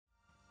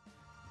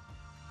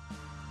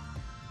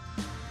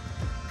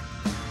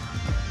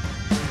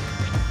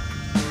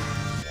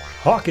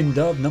Hawk and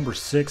Dove number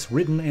 6,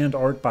 written and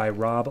art by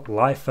Rob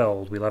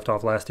Liefeld. We left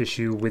off last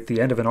issue with the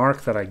end of an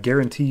arc that I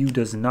guarantee you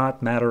does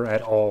not matter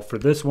at all for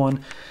this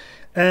one.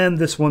 And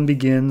this one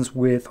begins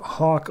with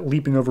Hawk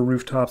leaping over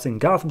rooftops in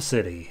Gotham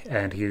City,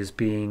 and he is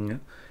being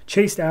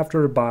chased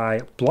after by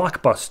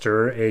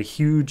Blockbuster, a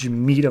huge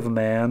meat of a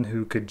man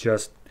who could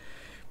just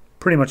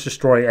pretty much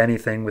destroy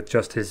anything with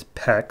just his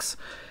pecs.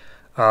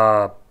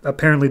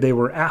 Apparently they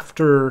were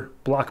after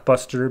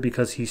Blockbuster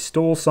because he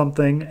stole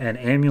something, an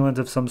amulet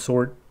of some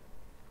sort,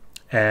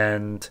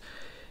 and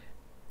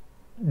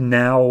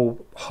now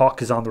Hawk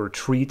is on the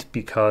retreat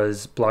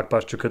because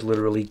Blockbuster could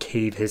literally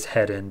cave his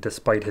head in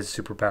despite his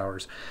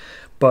superpowers.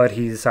 But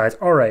he decides,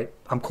 alright,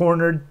 I'm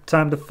cornered,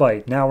 time to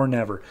fight, now or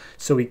never.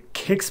 So he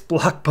kicks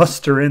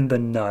Blockbuster in the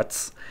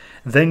nuts,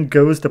 then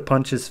goes to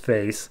punch his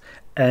face,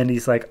 and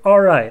he's like,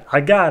 alright, I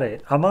got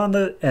it, I'm on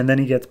the... And then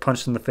he gets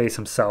punched in the face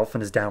himself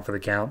and is down for the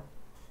count.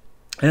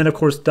 And of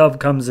course Dove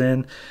comes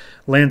in,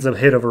 lands a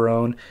hit of her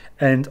own,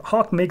 and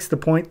Hawk makes the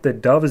point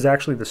that Dove is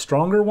actually the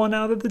stronger one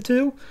out of the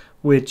two,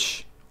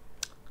 which,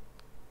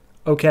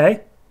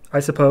 okay, I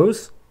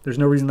suppose. There's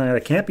no reason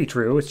that can't be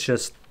true. It's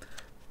just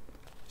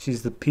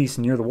she's the peace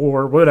and you're the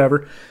war,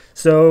 whatever.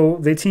 So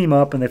they team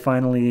up and they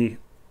finally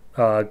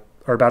are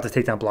about to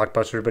take down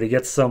Blockbuster, but he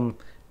gets some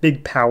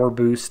big power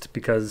boost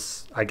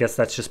because I guess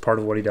that's just part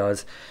of what he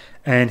does.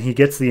 And he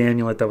gets the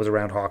amulet that was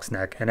around Hawk's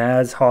neck. And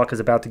as Hawk is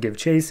about to give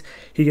chase,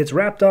 he gets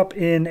wrapped up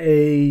in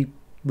a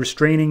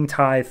restraining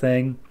tie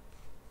thing.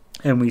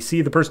 And we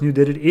see the person who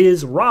did it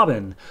is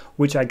Robin,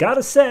 which I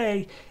gotta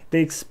say,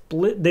 they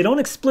don't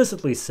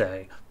explicitly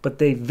say, but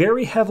they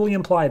very heavily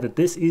imply that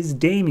this is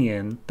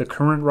Damian, the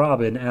current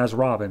Robin, as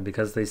Robin,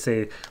 because they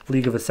say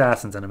League of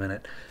Assassins in a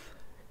minute.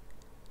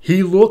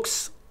 He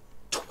looks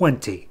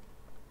 20.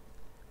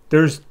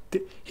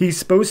 He's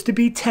supposed to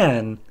be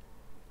 10.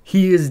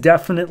 He is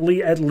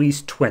definitely at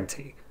least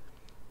 20.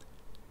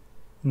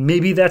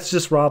 Maybe that's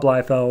just Rob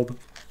Liefeld.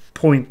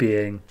 Point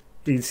being,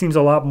 he seems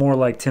a lot more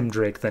like Tim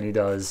Drake than he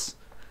does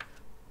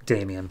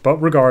Damian. But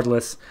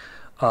regardless,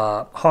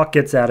 Hawk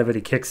gets out of it.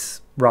 He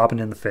kicks Robin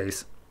in the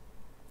face.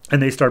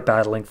 And they start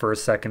battling for a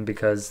second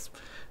because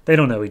they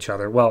don't know each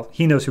other. Well,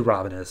 he knows who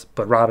Robin is,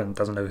 but Robin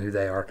doesn't know who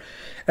they are.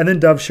 And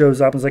then Dove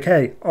shows up and is like,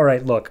 hey, all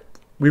right, look,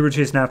 we were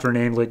chasing after an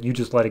amulet. You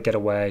just let it get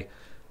away.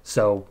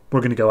 So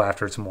we're going to go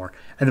after it some more.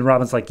 And then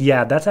Robin's like,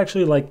 yeah, that's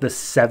actually like the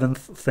 7th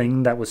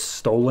thing that was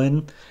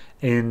stolen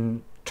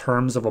in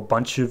terms of a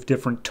bunch of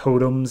different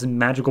totems and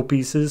magical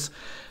pieces.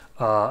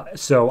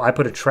 So I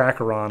put a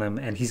tracker on him,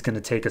 and he's going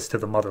to take us to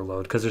the mother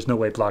lode because there's no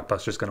way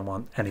Blockbuster's going to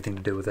want anything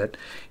to do with it.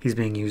 He's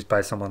being used by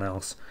someone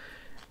else.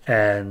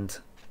 And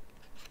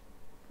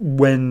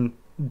when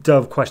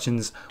Dove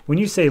questions, when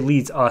you say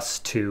leads us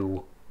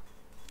to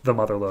the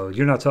mother lode,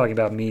 you're not talking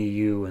about me,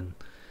 you, and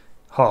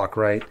Hawk,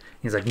 right?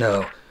 He's like,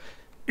 no,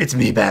 it's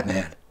me,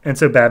 Batman. And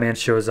so Batman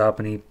shows up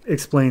and he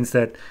explains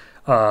that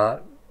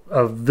a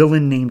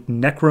villain named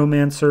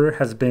Necromancer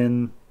has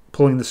been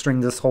pulling the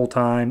string this whole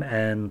time,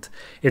 and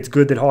it's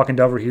good that Hawk and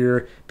Dove are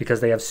here because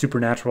they have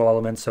supernatural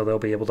elements, so they'll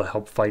be able to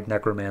help fight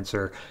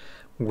Necromancer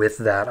with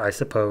that, I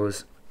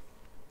suppose.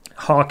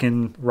 Hawk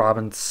and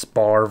Robin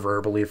spar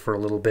verbally for a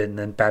little bit, and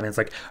then Batman's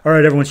like, all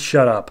right, everyone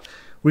shut up.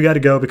 We got to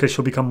go because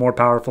she'll become more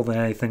powerful than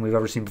anything we've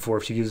ever seen before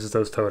if she uses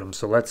those totems.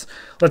 So let's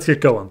get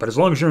going. But as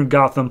long as you're in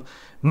Gotham,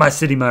 my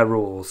city, my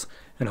rules.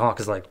 And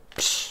Hawk is like,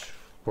 psh,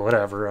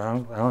 whatever. I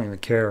don't even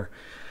care.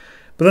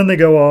 But then they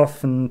go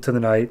off into the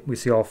night. We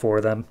see all 4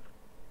 of them.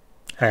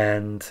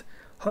 And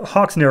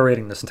Hawk's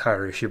narrating this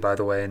entire issue, by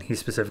the way, and he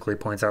specifically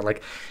points out,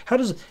 like, how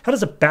does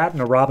a bat and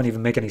a robin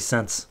even make any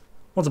sense?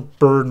 One's a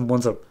bird and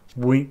one's a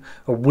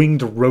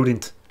winged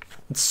rodent.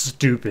 It's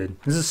stupid.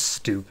 This is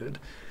stupid.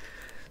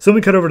 So we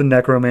cut over to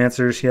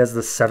Necromancer. She has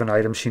the 7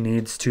 items she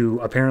needs to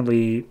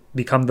apparently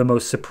become the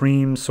most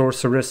supreme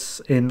sorceress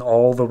in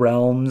all the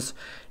realms.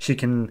 She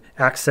can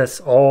access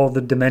all the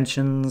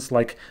dimensions,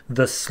 like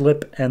the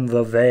slip and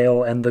the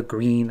veil and the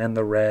green and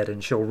the red,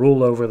 and she'll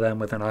rule over them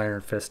with an iron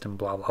fist and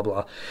blah, blah,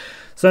 blah.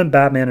 So then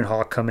Batman and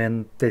Hawk come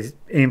in. They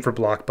aim for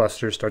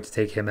Blockbuster, start to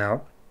take him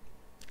out.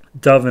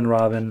 Dove and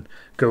Robin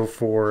go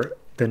for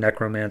the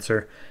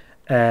Necromancer,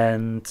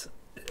 and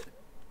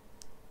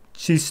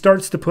she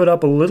starts to put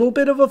up a little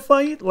bit of a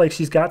fight. Like,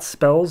 she's got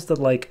spells that,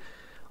 like,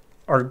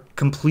 are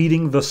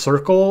completing the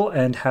circle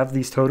and have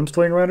these totems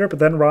floating around her. But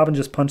then Robin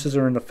just punches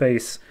her in the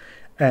face,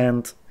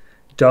 and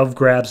Dove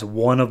grabs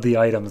one of the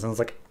items. And it's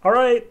like, all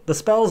right, the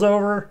spell's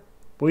over.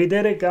 We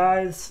did it,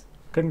 guys.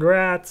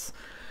 Congrats.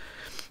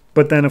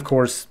 But then, of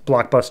course,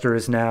 Blockbuster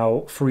is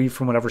now free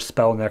from whatever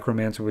spell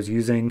Necromancer was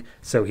using.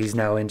 So he's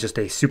now in just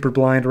a super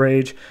blind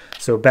rage.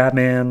 So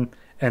Batman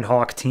and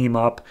Hawk team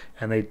up,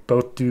 and they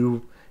both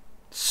do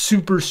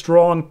super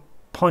strong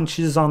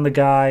punches on the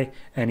guy,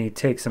 and he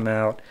takes him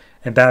out.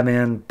 And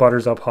Batman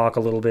butters up Hawk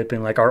a little bit,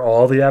 being like, are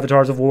all the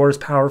avatars of war as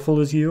powerful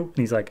as you? And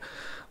he's like,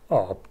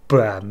 oh,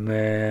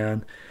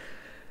 Batman.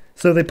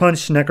 So they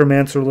punch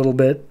Necromancer a little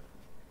bit,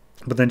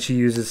 but then she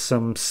uses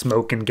some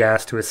smoke and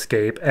gas to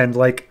escape. And,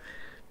 like,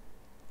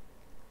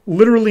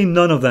 literally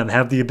none of them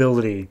have the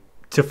ability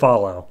to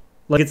follow.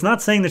 Like, it's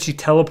not saying that she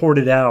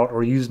teleported out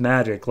or used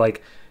magic.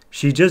 Like,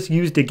 she just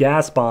used a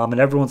gas bomb, and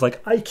everyone's like,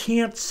 I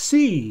can't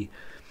see.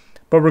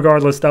 But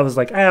regardless, that was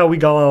like, we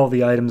got all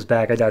the items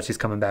back. I doubt she's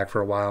coming back for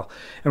a while.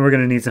 And we're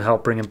going to need some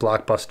help bringing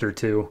Blockbuster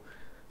to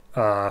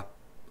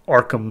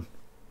Arkham,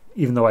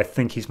 even though I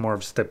think he's more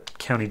of just a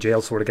county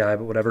jail sort of guy,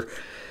 but whatever.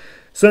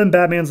 So then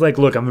Batman's like,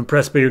 look, I'm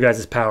impressed by your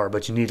guys' power,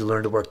 but you need to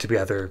learn to work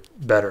together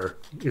better.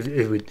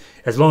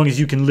 As long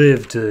as you can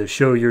live to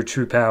show your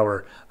true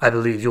power, I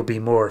believe you'll be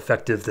more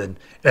effective than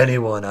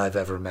anyone I've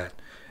ever met.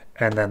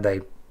 And then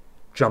they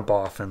jump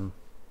off, and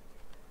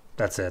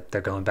that's it. They're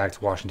going back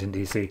to Washington,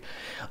 D.C.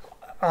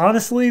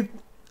 Honestly,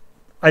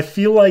 I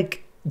feel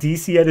like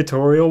DC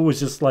editorial was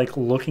just like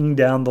looking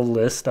down the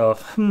list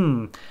of,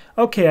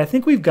 okay, I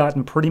think we've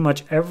gotten pretty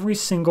much every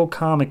single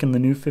comic in the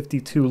New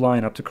 52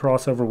 lineup to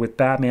cross over with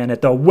Batman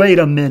at the, wait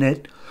a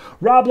minute,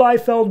 Rob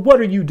Liefeld,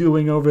 what are you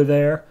doing over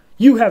there?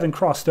 You haven't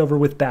crossed over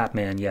with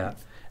Batman yet.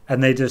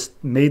 And they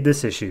just made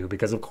this issue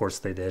because of course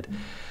they did.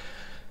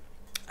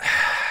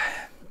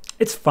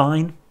 It's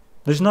fine.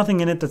 There's nothing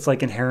in it that's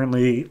like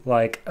inherently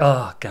like,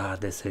 oh God,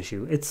 this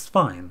issue. It's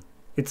fine.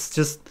 It's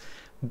just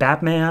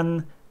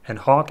Batman and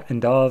Hawk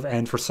and Dove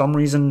and for some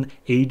reason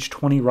age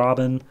 20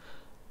 Robin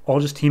all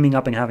just teaming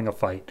up and having a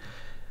fight.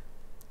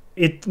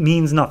 It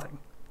means nothing.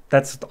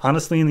 That's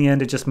honestly in the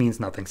end it just means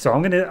nothing. So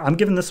I'm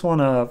giving this one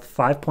a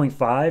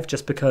 5.5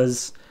 just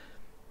because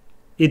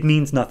it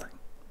means nothing.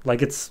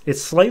 Like it's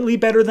slightly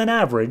better than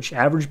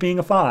average being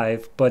a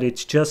 5, but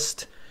it's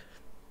just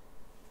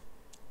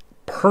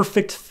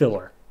perfect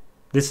filler.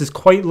 This is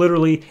quite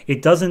literally,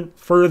 it doesn't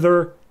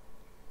further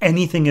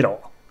anything at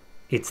all.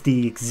 It's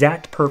the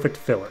exact perfect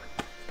filler.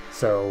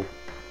 So,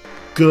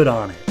 good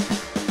on it.